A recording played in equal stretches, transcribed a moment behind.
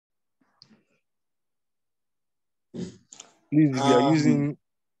Please, if you are using...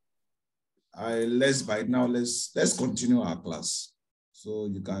 let's continue our class. So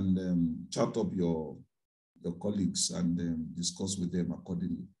you can chat up your colleagues and discuss with them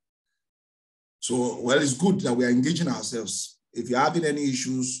accordingly. So, well, it's good that we are engaging ourselves. If you're having any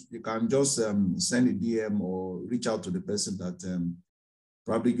issues, you can just send a DM or reach out to the person that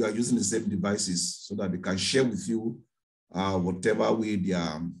probably you are using the same devices so that they can share with you whatever way they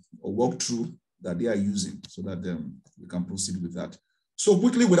are or walkthrough that they are using so that we can proceed with that. So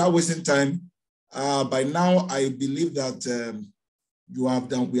quickly, without wasting time, by now, I believe that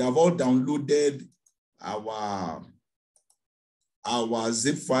we have all downloaded our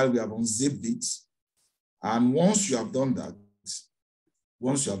zip file. We have unzipped it. And once you have done that,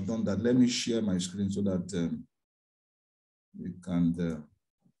 let me share my screen so that we can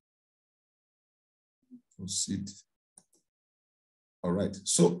proceed. All right.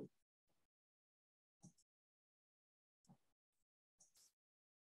 So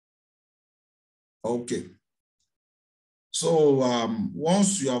okay. So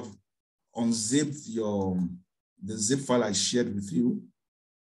once you have unzipped the zip file I shared with you,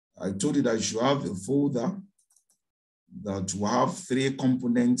 I told you that you should have a folder that will have 3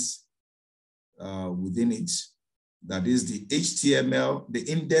 components within it. That is the HTML, the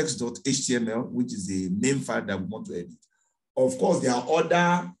index.html, which is the main file that we want to edit. Of course, there are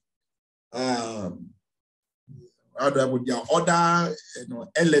other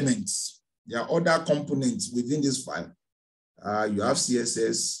elements. There are other components within this file. You have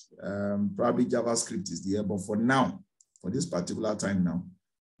CSS, probably JavaScript is there, but for now, for this particular time now,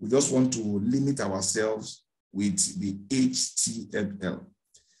 we just want to limit ourselves with the HTML.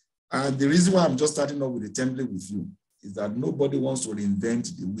 And the reason why I'm just starting off with the template with you is that nobody wants to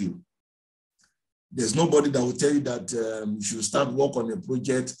reinvent the wheel. There's nobody that will tell you that you should start work on a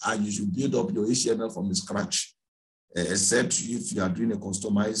project and you should build up your HTML from scratch, except if you are doing a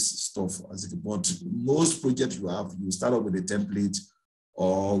customized stuff. But most projects you start off with a template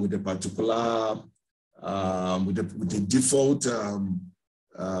or with a particular, with the default,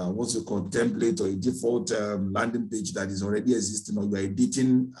 what's it called, template or a default landing page that is already existing, or you are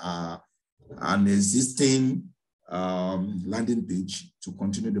editing an existing landing page to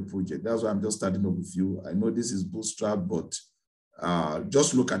continue the project. That's why I'm just starting off with you. I know this is Bootstrap, but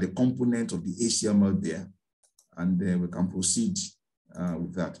just look at the component of the HTML there, and then we can proceed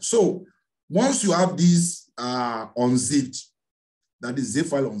with that. So once you have this unzipped, that is zip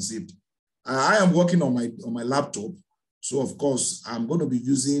file unzipped, I am working on my laptop. So of course, I'm going to be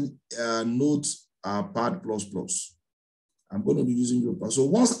using Notepad++. I'm going to be using Notepad. So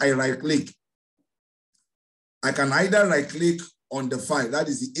once I right click, I can either right click on the file, that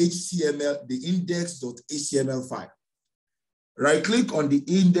is the HTML, the index.html file. Right click on the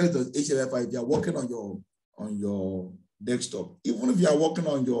index.html file if you are working on your desktop. Even if you are working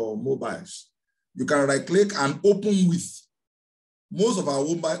on your mobiles, you can right click and open with. Most of our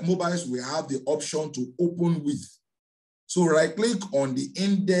mobiles will have the option to open with. So right click on the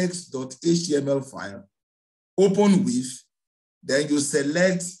index.html file, open with, then you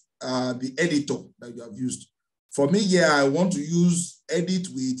select the editor that you have used. For me here, I want to use edit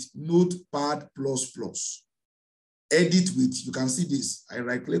with Notepad++. Edit with, you can see this. I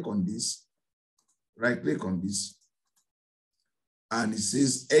right click on this, and it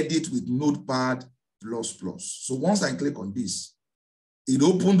says edit with Notepad++. So once I click on this, it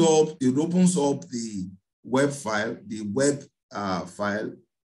opens up the web file, file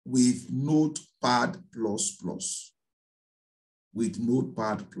with Notepad++. With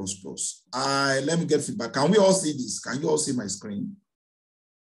Notepad++. Let me get feedback. Can we all see this? Can you all see my screen?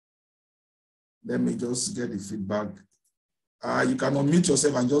 Let me just get the feedback. You can unmute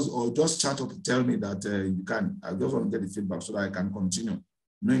yourself and just chat up and tell me that you can. I just want to get the feedback so that I can continue,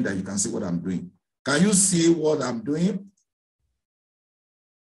 knowing that you can see what I'm doing. Can you see what I'm doing?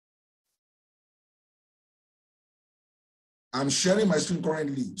 I'm sharing my screen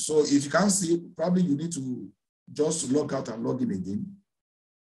currently. So if you can't see, probably you need to just log out and log in again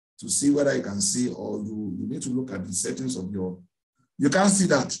to see whether you can see, or you need to look at the settings of you can't see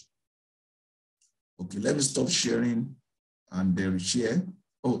that. Okay, let me stop sharing and then share.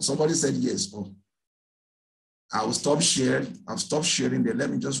 Oh, somebody said yes. Oh, I will stop sharing. I've stopped sharing there. Let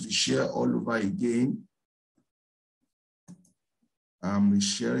me just reshare all over again. I'm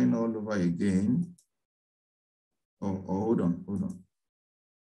resharing all over again. Oh, hold on.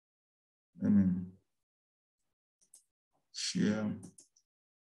 Let me share.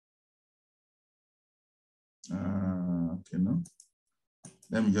 Okay, no.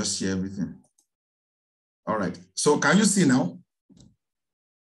 Let me just share everything. All right. So can you see now?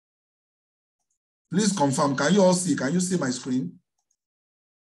 Please confirm. Can you all see? Can you see my screen?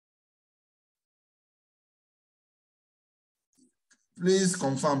 Please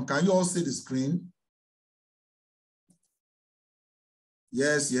confirm. Can you all see the screen?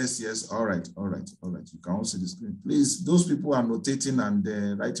 Yes, yes, yes. All right, all right, all right. You can all see the screen. Please, those people are notating and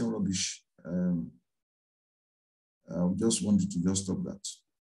writing rubbish. I just wanted to just stop that.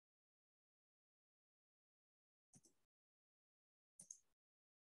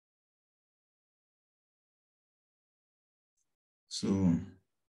 So,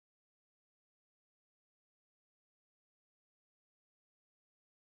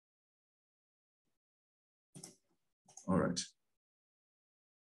 all right.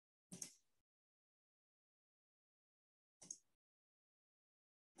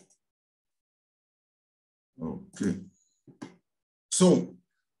 Okay. So,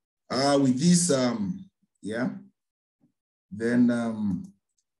 with this, yeah, then,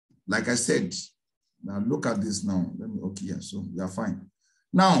 like I said, now look at this now. Let me, okay, yeah, so we are fine.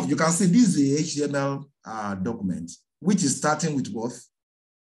 Now, you can see this is the HTML document, which is starting with what?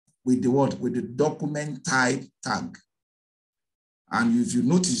 With the what? With the document type tag. And if you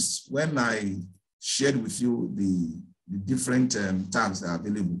notice, when I shared with you the different tags that are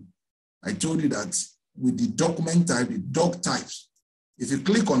available, I told you that with the document type, the doc types, if you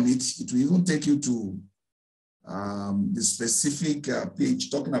click on it, it will even take you to the specific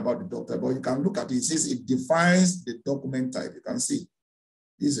page talking about the doc type. But you can look at it, it says it defines the document type. You can see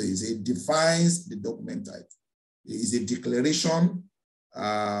this is it defines the document type. It is a declaration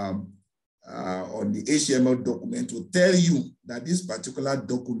on the HTML document to tell you that this particular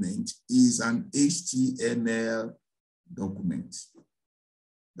document is an HTML document.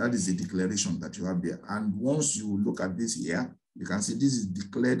 That is a declaration that you have there. And once you look at this here, you can see this is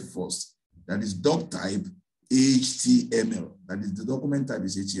declared first. That is doc type HTML. That is the document type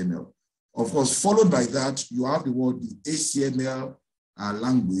is HTML. Of course, followed by that, you have the word the HTML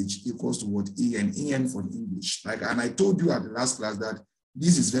language equals to what EN for the English. And I told you at the last class that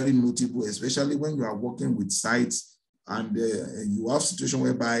this is very notable, especially when you are working with sites and you have situation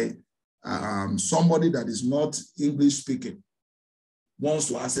whereby somebody that is not English speaking wants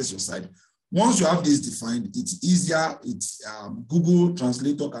to access your site. Once you have this defined, it's easier. It's Google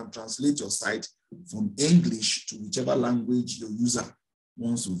Translator can translate your site from English to whichever language your user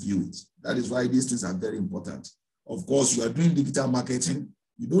wants to view it. That is why these things are very important. Of course, you are doing digital marketing.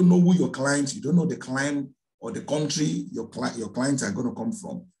 You don't know who your clients, you don't know the client or the country your clients are going to come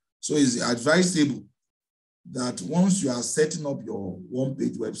from. So it's advisable that once you are setting up your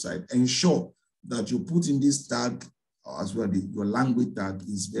one-page website, ensure that you put in this tag as well. Your language tag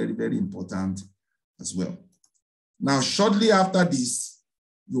is very, very important as well. Now, shortly after this,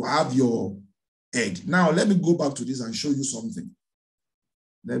 you have your head. Now, let me go back to this and show you something.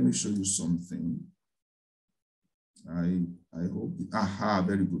 Let me show you something. I hope, aha,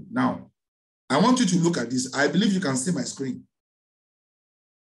 very good. Now, I want you to look at this. I believe you can see my screen.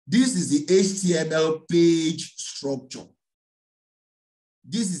 This is the HTML page structure.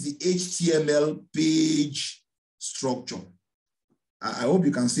 This is the HTML page structure. I hope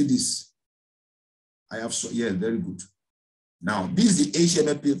you can see this. I have, yeah, very good. Now, this is the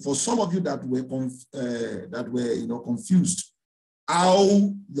HTML page. For some of you that were confused, how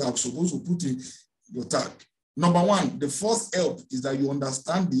you are supposed to put in your tag. Number one, the first help is that you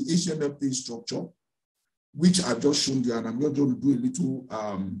understand the HTML page structure, which I've just shown you, and I'm going to do a little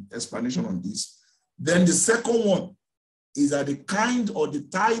explanation on this. Then the second one is that the kind or the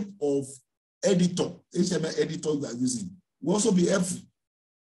type of editor, HTML editor you are using, will also be helpful.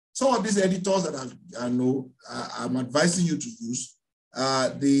 Some of these editors that I'm advising you to use,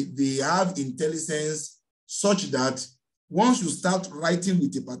 they have intelligence such that once you start writing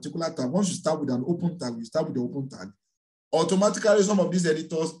with a particular tag, once you start with an open tag, you start with the open tag, automatically some of these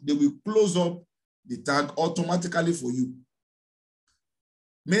editors, they will close up the tag automatically for you.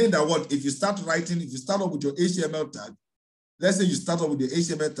 Meaning that what, if you start writing, if you start off with your HTML tag, let's say you start off with the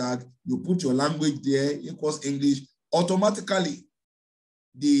HTML tag, you put your language there, equals English, automatically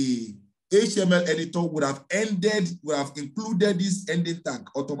the HTML editor would have included this ending tag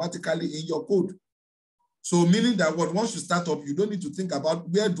automatically in your code. So meaning that what, once you start up, you don't need to think about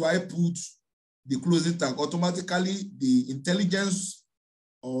where do I put the closing tag. Automatically, the intelligence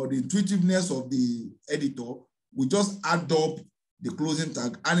or the intuitiveness of the editor will just add up the closing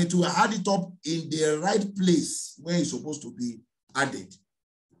tag, and it will add it up in the right place where it's supposed to be added.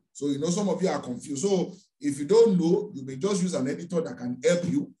 So, some of you are confused. So if you don't know, you may just use an editor that can help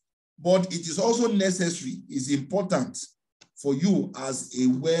you, but it is also necessary, it's important for you as a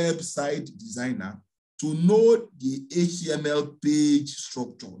website designer to know the HTML page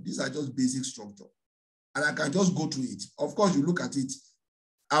structure. These are just basic structure. and I can just go through it. Of course, you look at it.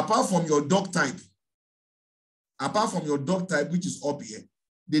 Apart from your doc type, which is up here,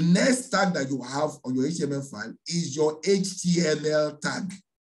 the next tag that you have on your HTML file is your HTML tag.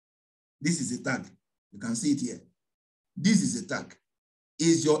 This is a tag. You can see it here. This is a tag.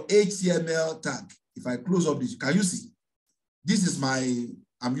 Is your HTML tag. If I close up this, can you see? This is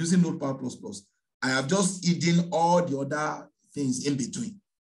I'm using Notepad++. I have just hidden all the other things in between.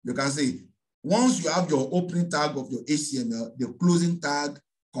 You can see, once you have your opening tag of your HTML, the closing tag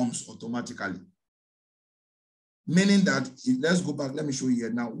comes automatically. Meaning that, let's go back, let me show you here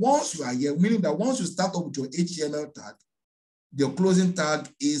now. Once you are here, meaning that once you start up with your HTML tag, the closing tag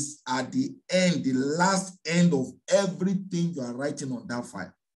is at the end, the last end of everything you are writing on that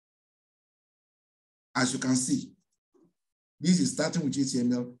file. As you can see, this is starting with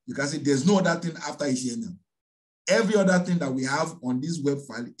HTML. You can see there's no other thing after HTML. Every other thing that we have on this web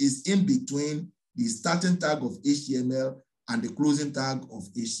file is in between the starting tag of HTML and the closing tag of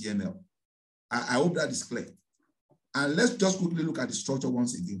HTML. I hope that is clear. And let's just quickly look at the structure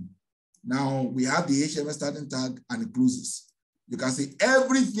once again. Now we have the HTML starting tag and it closes. You can see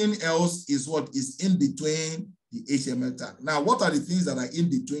everything else is what is in between the HTML tag. Now, what are the things that are in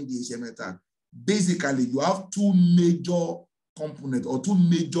between the HTML tag? Basically, you have two major components or two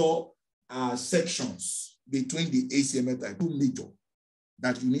major sections between the HTML tag, two major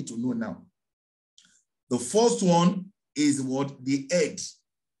that you need to know now. The first one is what? The head.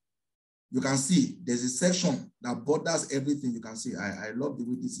 You can see there's a section that borders everything. You can see, I love the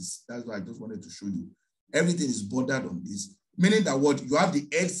way this is. That's why I just wanted to show you. Everything is bordered on this. Meaning that what you have the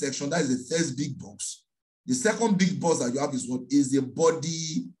head section, that is the first big box. The second big box that you have is what is the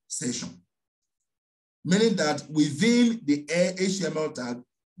body section. Meaning that within the HTML tag,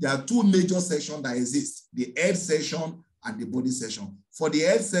 there are two major sections that exist, the head section and the body section. For the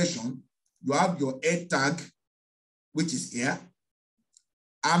head section, you have your head tag, which is here.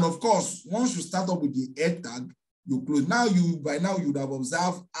 And of course, once you start up with the head tag, you close. By now you would have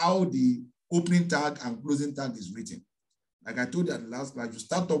observed how the opening tag and closing tag is written. Like I told you at the last class, you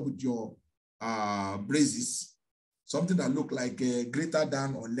start up with your braces, something that look like greater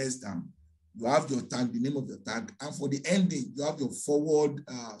than or less than. You have your tag, the name of the tag, and for the ending, you have your forward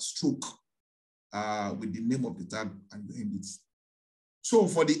stroke with the name of the tag, and you end it. So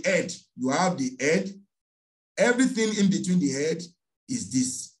for the head, you have the head. Everything in between the head is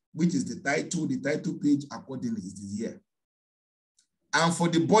this, which is the title page accordingly is this here. And for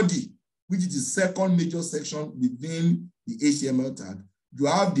the body, which is the second major section within the HTML tag, you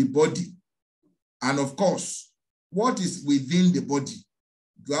have the body. And of course, what is within the body?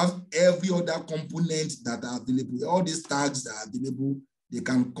 You have every other component that are available. All these tags that are available, they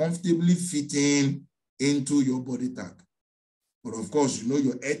can comfortably fit into your body tag. But of course, you know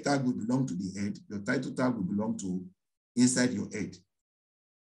your head tag will belong to the head. Your title tag will belong to inside your head.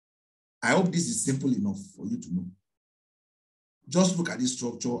 I hope this is simple enough for you to know. Just look at this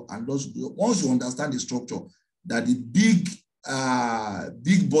structure, and once you understand the structure, that the big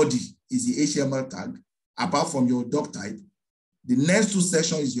body is the HTML tag, apart from your doc type, the next two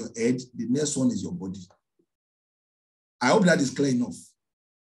sections is your head, the next one is your body. I hope that is clear enough.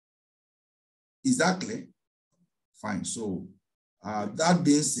 Is that clear? Fine. So that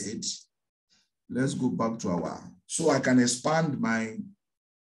being said, let's go back to so I can expand my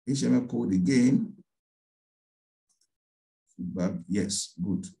HTML code again. Feedback. Yes,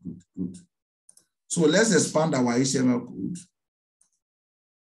 good. So let's expand our HTML code.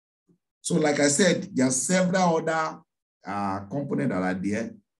 So like I said, there are several other components that are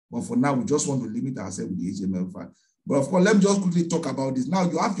there, but for now, we just want to limit ourselves with the HTML file. But of course, let me just quickly talk about this. Now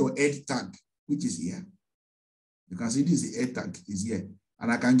you have your head tag, which is here. You can see this is the head tag is here.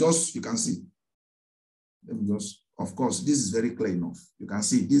 And I can just, you can see, let me just, of course, this is very clear enough. You can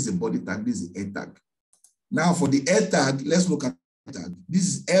see this is a body tag, this is a head tag. Now for the head tag, let's look at the tag. This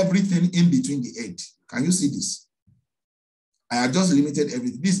is everything in between the head. Can you see this? I have just limited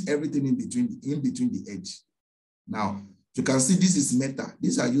everything. This is everything in between the edge. Now, you can see this is meta.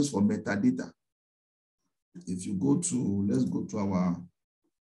 These are used for metadata. If you go to, let's go to our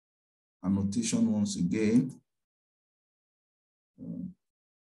annotation once again.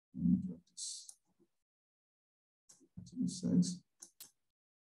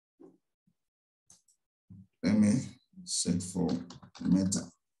 Let me set for meta.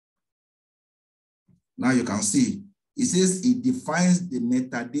 Now you can see, it says it defines the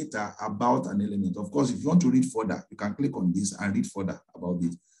metadata about an element. Of course, if you want to read further, you can click on this and read further about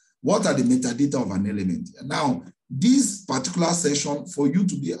it. What are the metadata of an element? Now, this particular session, for you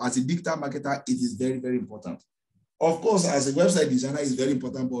to be as a digital marketer, it is very, very important. Of course, as a website designer, it's very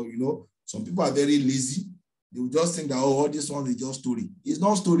important, but you know, some people are very lazy. They will just think that, oh, all this one is just story. It's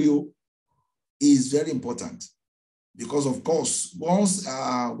not story. It's very important because, of course, once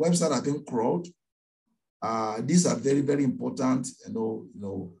website have been crawled, these are very, very important,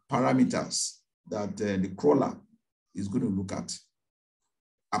 parameters that the crawler is going to look at.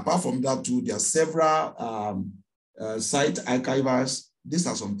 Apart from that, too, there are several site archivers. These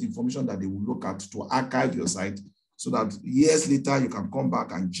are some information that they will look at to archive your site so that years later you can come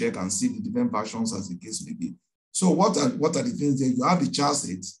back and check and see the different versions as the case may be. So what are the things there? You have the chart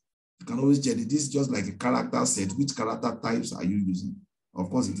set. You can always check it. This is just like a character set. Which character types are you using? Of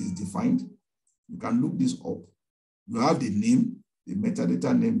course, it is defined. You can look this up. You have the name, the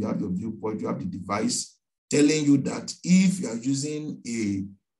metadata name, you have your viewpoint, you have the device telling you that if you are using a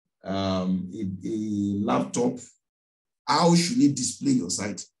laptop, how should it display your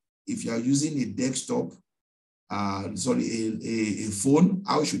site? If you are using a desktop, a phone,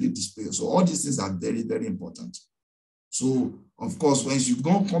 how should it display? So all these things are very, very important. So of course, once you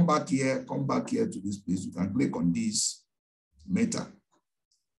come back here to this place, you can click on this meta.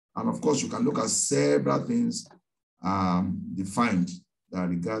 And of course, you can look at several things defined that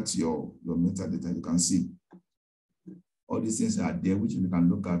regards your metadata. You can see all these things are there, which you can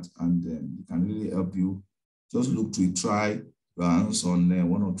look at, and it can really help you. Just look to it, try your hands on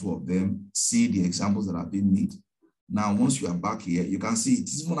one or two of them, see the examples that have been made. Now, once you are back here, you can see it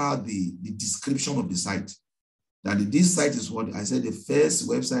even have the description of the site. That this site is what I said, the first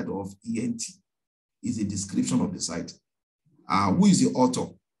website of ENT is a description of the site. Who is the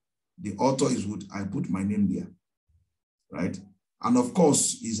author? The author is what I put my name there, right? And of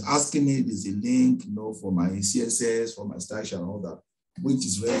course, he's asking me, there's a link, for my CSS, for my stash and all that, which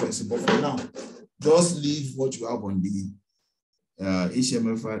is referenceable. For now, just leave what you have on the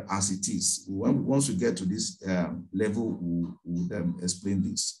HTML file as it is. Once we get to this level, we'll then explain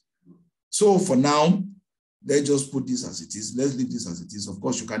this. So for now, let's just put this as it is. Let's leave this as it is. Of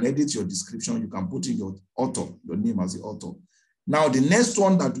course, you can edit your description. You can put in your author, your name as the author. Now, the next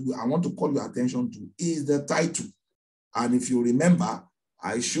one that I want to call your attention to is the title. And if you remember,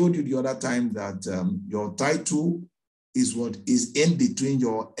 I showed you the other time that your title is what is in between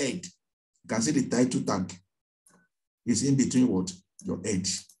your head. You can see the title tag is in between what? Your head,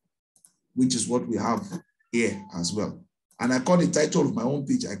 which is what we have here as well. And I call the title of my own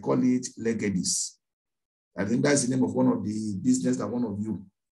page, I call it Legedis. I think that's the name of one of the business that one of you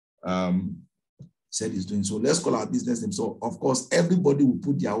said is doing. So let's call our business name. So of course, everybody will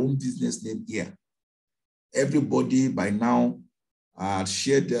put their own business name here. Everybody by now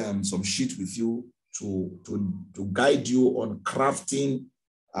shared some sheet with you to guide you on crafting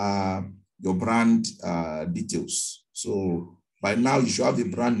your brand details. So by now you should have a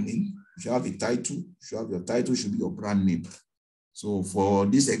brand name, you should have a title, you should have your title should be your brand name. So for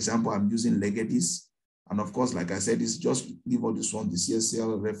this example, I'm using Legedis. And of course, like I said, it's just leave all this one, the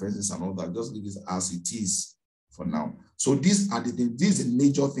CSL references and all that, just leave it as it is for now. So these are the things, this is a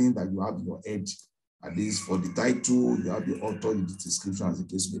major thing that you have in your head, at least for the title, you have the author, the description as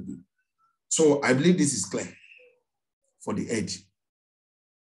the case may be. So I believe this is clear for the head.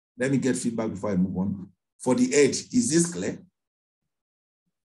 Let me get feedback before I move on. For the head, is this clear?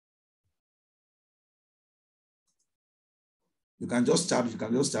 You can just chat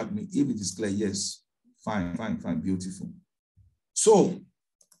me if it is clear. Yes. Fine, beautiful. So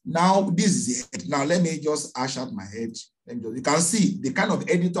now this is it. Now let me just hash out my head. You can see the kind of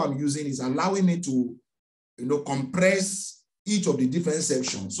editor I'm using is allowing me to, compress each of the different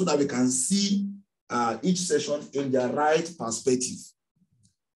sections so that we can see each session in the right perspective.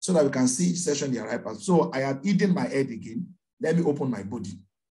 So that we can see each session in the right perspective. So I have hidden my head again. Let me open my body.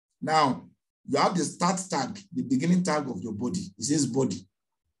 Now you have the start tag, the beginning tag of your body. It says body.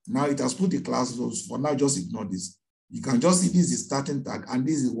 Now it has put the class, so for now, just ignore this. You can just see this is starting tag, and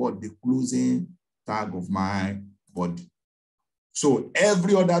this is what the closing tag of my body. So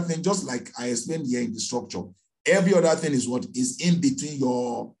every other thing, just like I explained here in the structure, every other thing is what is in between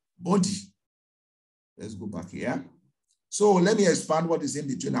your body. Let's go back here. So let me expand what is in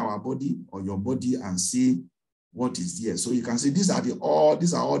between our body or your body and see what is there. So you can see these are all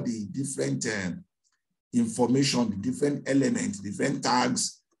the different information, the different elements, different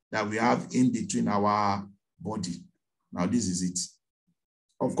tags that we have in between our body. Now, this is it.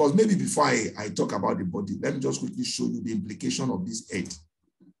 Of course, maybe before I talk about the body, let me just quickly show you the implication of this head.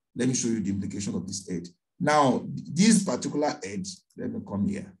 Let me show you the implication of this head. Now, this particular head, let me come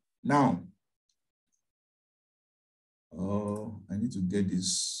here. Now, I need to get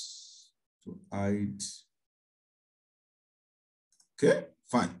this to hide. Okay,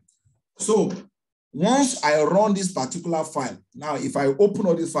 fine. So Once I run this particular file, now if I open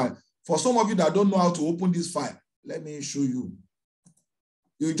all this file, for some of you that don't know how to open this file, let me show you.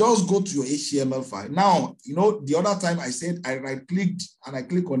 You just go to your HTML file. Now, you know, the other time I said I right-clicked and I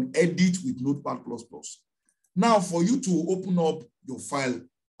click on Edit with Notepad++. Now, for you to open up your file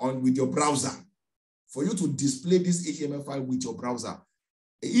with your browser, for you to display this HTML file with your browser,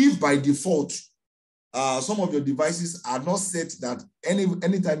 if by default, some of your devices are not set that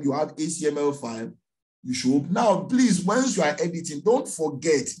anytime you have HTML file, you should open. Now, please, once you are editing, don't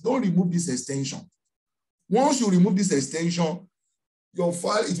forget, don't remove this extension. Once you remove this extension, your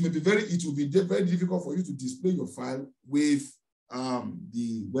file, it will be very difficult for you to display your file with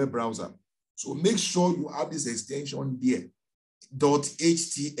the web browser. So make sure you have this extension there,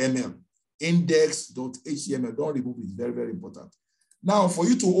 .html, index.html. Don't remove it, very, very important. Now, for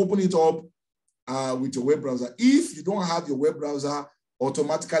you to open it up with your web browser, if you don't have your web browser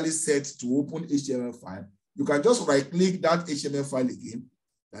automatically set to open HTML file, you can just right-click that HTML file again.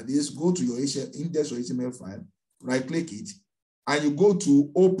 That is, go to your index or HTML file, right-click it, and you go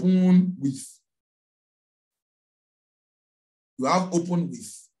to open with. You have open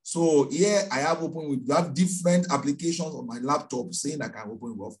with. So here I have open with. You have different applications on my laptop saying I can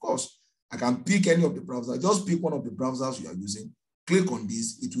open with. Of course, I can pick any of the browsers. Just pick one of the browsers you are using. Click on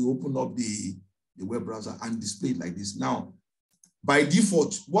this. It will open up the web browser and display it like this. Now, by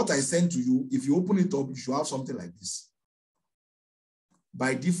default, what I send to you, if you open it up, you should have something like this.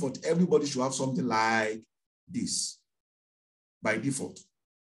 By default, everybody should have something like this. By default.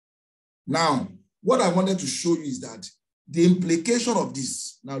 Now, what I wanted to show you is that the implication of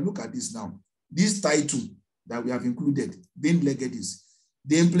this, now look at this now, this title that we have included, being legged is,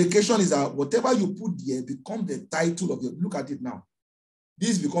 the implication is that whatever you put there becomes the title of your, look at it now.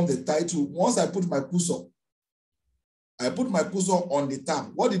 This becomes the title. Once I put my cursor on the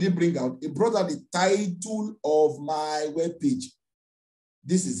tab, what did it bring out? It brought out the title of my web page.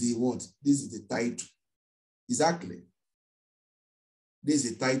 This is the what? This is the title. Exactly. This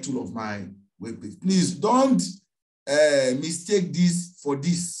is the title of my web page. Please don't mistake this for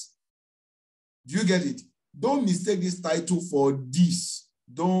this. Do you get it? Don't mistake this title for this.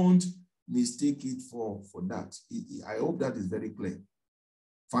 Don't mistake it for that. I hope that is very clear.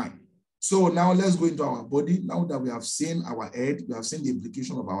 Fine. So now let's go into our body. Now that we have seen our head, we have seen the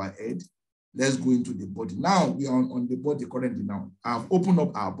implication of our head. Let's go into the body. Now we are on the body currently now. I've opened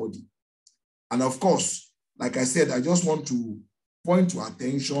up our body. And of course, like I said, I just want to point your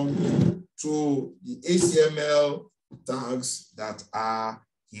attention to the HTML tags that are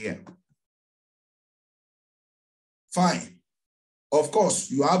here. Fine. Of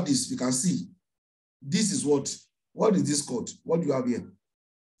course, you have this. You can see. This is what is this called? What do you have here?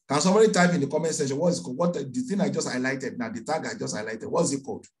 Can somebody type in the comment section what is it called? What the thing I just highlighted now, the tag I just highlighted, what is it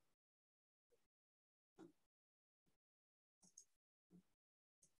called?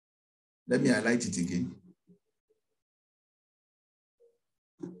 Let me highlight it again.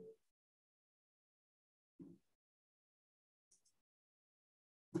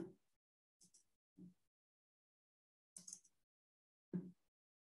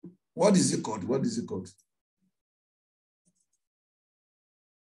 What is it called? What is it called?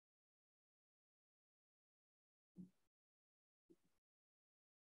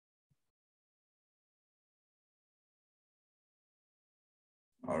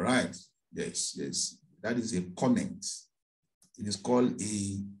 All right. Yes, yes. That is a comment. It is called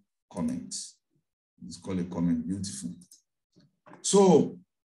a comment. It's called a comment. Beautiful. So,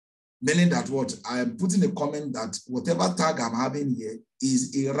 meaning that what? I am putting a comment that whatever tag I'm having here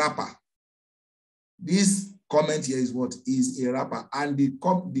is a wrapper. This comment here is what? Is a wrapper. And the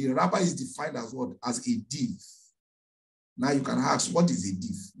wrapper is defined as what? As a div. Now you can ask, what is a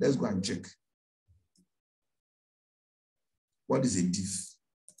div? Let's go and check. What is a div?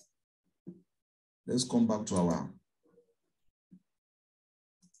 Let's come back to our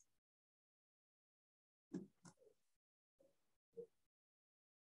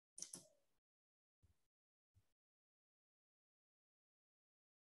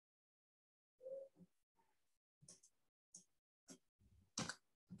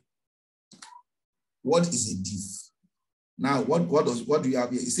what is a div? Now, what do you have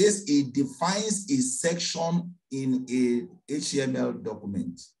here? It says it defines a section in a HTML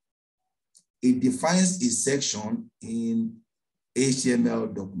document. It defines a section in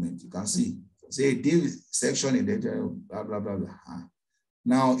HTML document. You can see, say div section in the blah blah blah blah.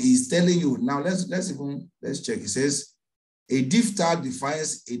 Now it's telling you. Now let's check. It says a div tag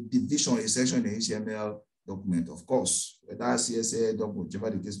defines a division, a section in the HTML document. Of course, whether CSS document,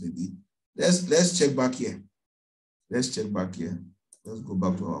 whatever the case may be. Let's check back here. Let's check back here. Let's go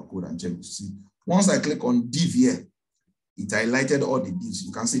back to our code and check to see Once I click on div here, it highlighted all the divs.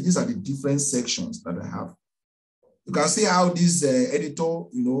 You can see these are the different sections that I have. You can see how this editor,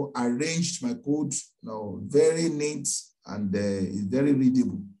 arranged my code, very neat and is very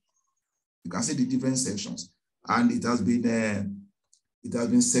readable. You can see the different sections, and it has been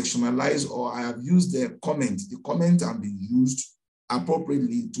sectionalized, or I have used the comment. The comment have been used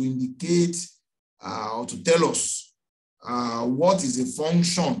appropriately to indicate or to tell us what is the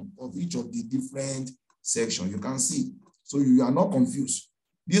function of each of the different sections. You can see, so you are not confused.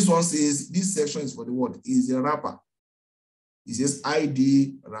 This one says this section is for the what? Is a wrapper. It says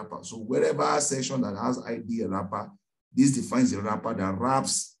ID wrapper. So wherever section that has ID wrapper, this defines the wrapper that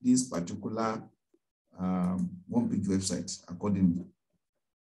wraps this particular one-page website accordingly.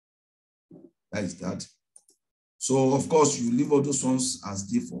 That is that. So of course, you leave all those ones as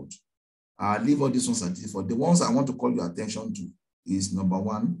default. Leave all these ones as default. The ones I want to call your attention to is number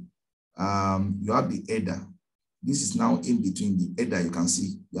one. You have the header. This is now in between the header. You can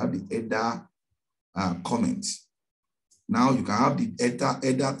see you have the header comment. Now you can have the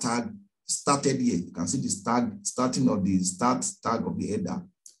header tag started here. You can see the starting of the start tag of the header,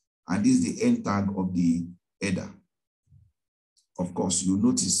 and this is the end tag of the header. Of course, you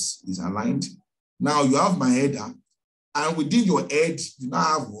notice it's aligned. Now you have my header, and within your head, you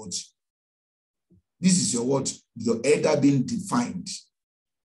now have what? This is your what? Your header being defined.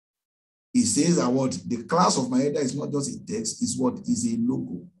 It says that what? The class of my header is not just a text, it's what? Is a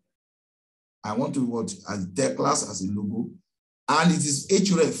logo. I want to what? As the class as a logo, and it is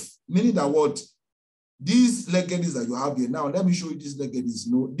href, meaning that what? These legacies that you have here. Now, let me show you these legacies.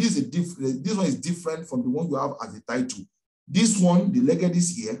 This is different. This one is different from the one you have as a title. This one, the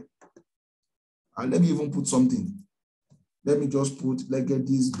legacies here, and let me even put something. Let me just put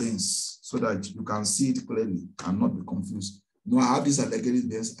legacies Benz so that you can see it clearly and not be confused. I have this at legacies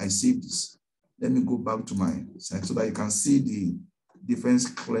Benz. I saved this. Let me go back to my site so that you can see the difference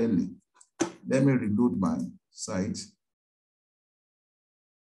clearly. Let me reload my site.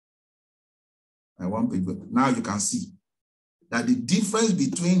 My one page. Now you can see that the difference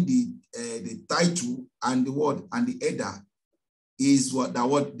between the title and the word and the header is what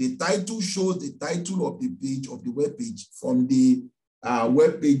the title shows the title of the page of the web page from the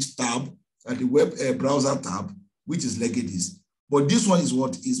web page tab and the web browser tab, which is legacies. But this one is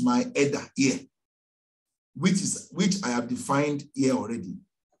what is my header here, which I have defined here already.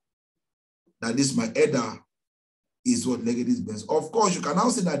 That is my header is what legacies Benz. Of course, you can now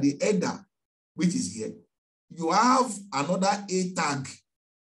see that the header, which is here, you have another A tag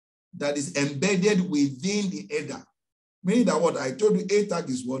that is embedded within the header. Meaning that what I told you, A tag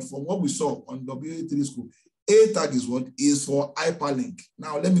is what, from what we saw on WA3 School, A tag is what is for hyperlink.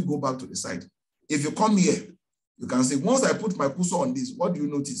 Now, let me go back to the site. If you come here, you can see, once I put my cursor on this, what do you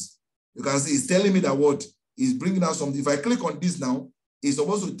notice? You can see it's telling me that what is bringing out something. If I click on this now, it's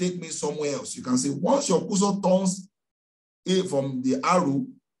supposed to take me somewhere else. You can see once your cursor turns from the arrow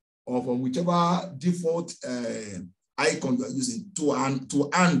or from whichever default icon you are using to a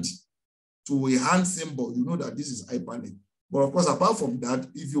hand symbol, you know that this is hyperlink. But of course, apart from that,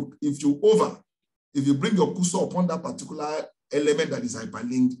 if you bring your cursor upon that particular element that is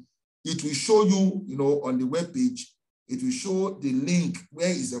hyperlinked, it will show you, on the web page, it will show the link where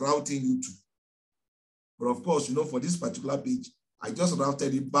it's routing you to. But of course, for this particular page, I just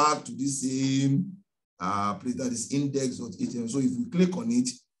routed it back to the same place that is index.html. So if we click on it,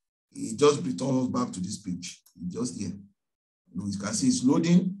 it just returns us back to this page. Just here. You can see it's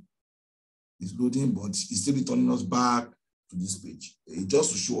loading. It's loading, but it's still returning us back to this page.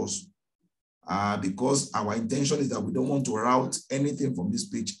 Just to show us. Because our intention is that we don't want to route anything from this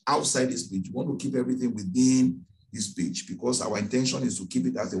page outside this page. We want to keep everything within this page because our intention is to keep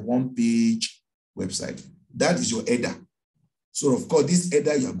it as a one-page website. That is your header. So, of course, this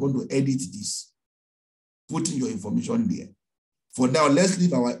header, you're going to edit this, putting your information there. For now, let's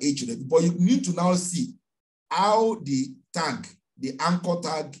leave our href. But you need to now see how the tag, the anchor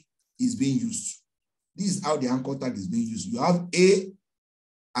tag, is being used. This is how the anchor tag is being used. You have A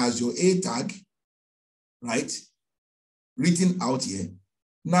as your A tag, right? Written out here.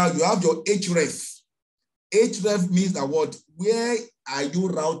 Now you have your href. Href means that what? Where are you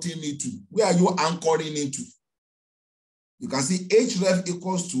routing it to? Where are you anchoring it to? You can see href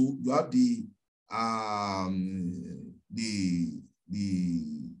equals to, you have the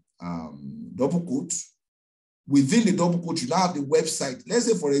double quote. Within the double quote, you now have the website. Let's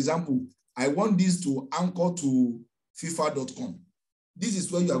say, for example, I want this to anchor to FIFA.com. This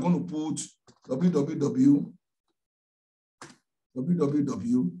is where you are going to put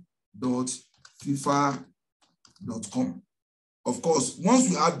www.fifa.com. Of course, once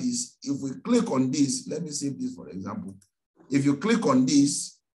you have this, if we click on this, let me save this for example. If you click on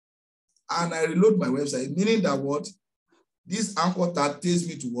this and I reload my website, meaning that what? This anchor tag takes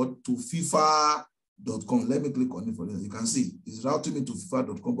me to what? To FIFA.com. Let me click on it for this. You can see it's routing me to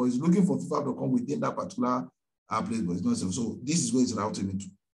FIFA.com, but it's looking for FIFA.com within that particular place, but it's not so. So this is where it's routing me to.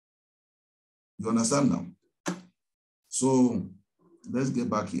 You understand now? So let's get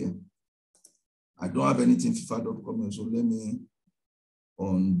back here. I don't have anything FIFA.com, so let me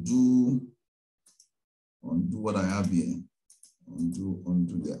undo what I have here.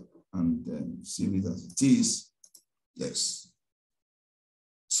 Undo there, and then save it as it is. Yes.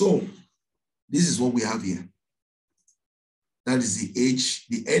 So this is what we have here. That is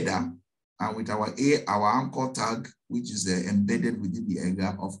the header, and with our anchor tag, which is embedded within the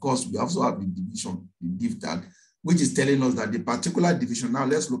header. Of course, we also have the division, the div tag, which is telling us that the particular division. Now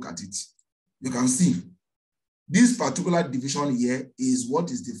let's look at it. You can see this particular division here is what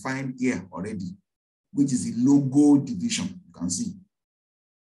is defined here already, which is the logo division. You can see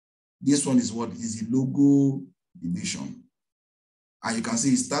this one is what is the logo division. And you can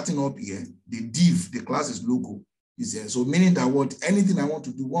see it's starting up here. The div, the class is logo, is here. So meaning that what anything I want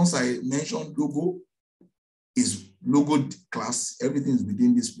to do, once I mention logo, is logo class, everything is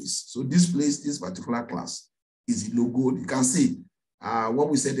within this place. So this place, this particular class is the logo. You can see what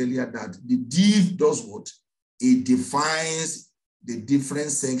we said earlier, that the div does what? It defines the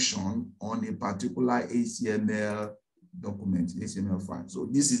different section on a particular HTML document, HTML file. So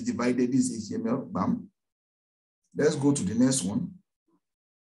this is divided, this HTML, bam. Let's go to the next one.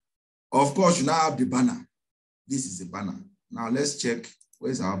 Of course, you now have the banner. This is the banner. Now let's check,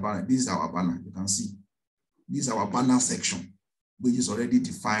 where's our banner? This is our banner, you can see. This is our banner section, which is already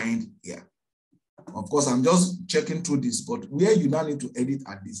defined here. Of course, I'm just checking through this, but where you now need to edit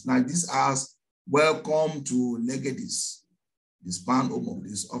at this. Now, this has welcome to Legedis, the span home of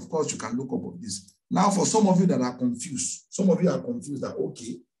this. Of course, you can look up of this. Now, for some of you that are confused, some of you are confused that,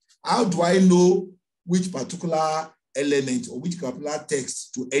 okay, how do I know which particular element or which particular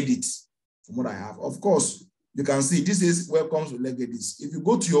text to edit from what I have? Of course, you can see this is welcome to Legedis. If you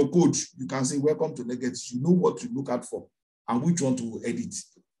go to your code, you can see welcome to Legedis. You know what to look out for and which one to edit.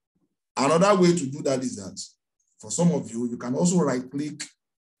 Another way to do that is that for some of you, you can also right-click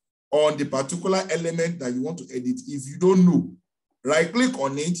on the particular element that you want to edit. If you don't know, right-click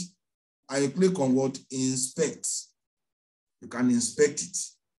on it and you click on what? Inspect. You can inspect it.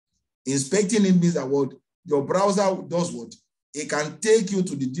 Inspecting it means that what? Your browser does what? It can take you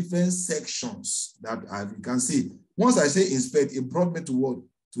to the different sections that you can see. Once I say inspect, it brought me to what?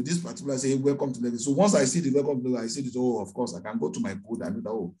 To this particular, say welcome to Legedis. So once I see the welcome to Legedis, I see this, oh, of course, I can go to my code and do that,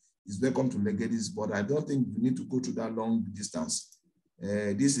 oh, it's welcome to Legedis, but I don't think you need to go through that long distance.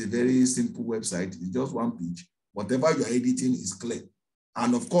 This is a very simple website. It's just one page. Whatever you're editing is clear.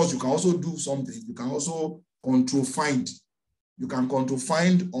 And of course, you can also do something. You can also control find. You can control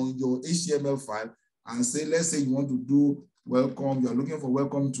find on your HTML file and say, let's say you want to do welcome. You're looking for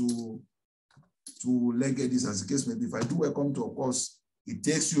welcome to Legedis, as the case may be. If I do welcome to, of course, it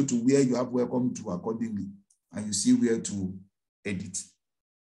takes you to where you have welcome to accordingly, and you see where to edit.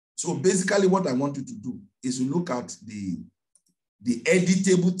 So basically what I want you to do is to look at the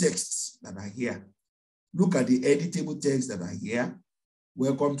editable texts that are here. Look at the editable texts that are here.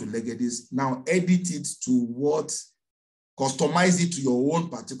 Welcome to Legedis. Now edit it to what? Customize it to your own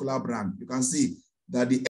particular brand. You can see that the